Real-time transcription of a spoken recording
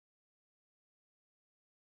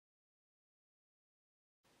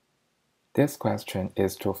This question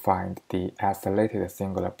is to find the isolated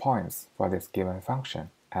singular points for this given function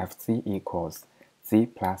fc equals z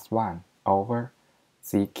plus 1 over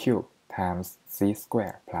z cubed times z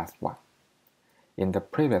squared plus 1. In the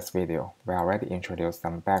previous video, we already introduced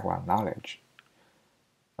some background knowledge.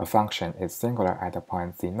 A function is singular at the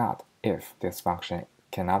point z0 if this function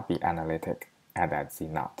cannot be analytic at that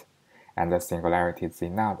z0, and the singularity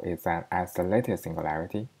z0 is an isolated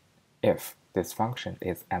singularity if this function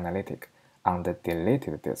is analytic on the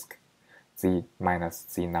deleted disk. Z minus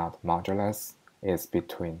z0 modulus is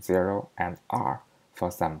between 0 and r for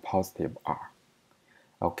some positive r.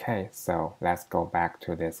 Okay, so let's go back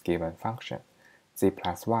to this given function, z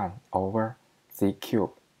plus 1 over z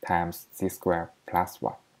cubed times z squared plus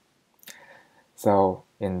 1. So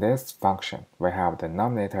in this function, we have the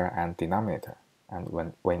numerator and denominator, and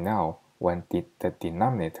when we know when the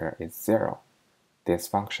denominator is 0, this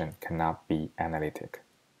function cannot be analytic.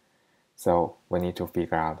 So we need to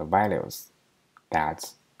figure out the values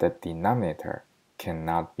that the denominator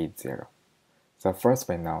cannot be 0. So first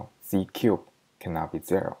we know z cubed cannot be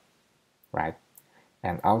 0, right?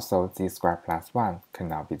 And also z squared plus 1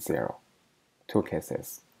 cannot be 0. Two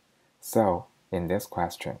cases. So in this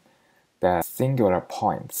question, the singular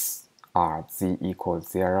points are z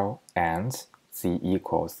equals 0 and z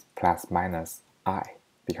equals plus minus I,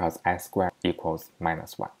 because I squared equals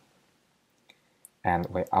minus 1. And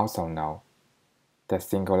we also know the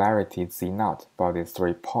singularity z0 for these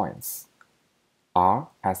 3 points are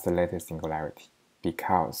isolated singularity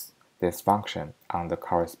because this function on the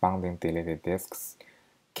corresponding deleted disks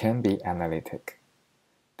can be analytic.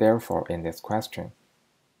 Therefore, in this question,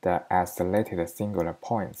 the isolated singular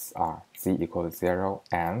points are z equals 0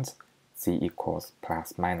 and z equals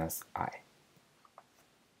plus minus I.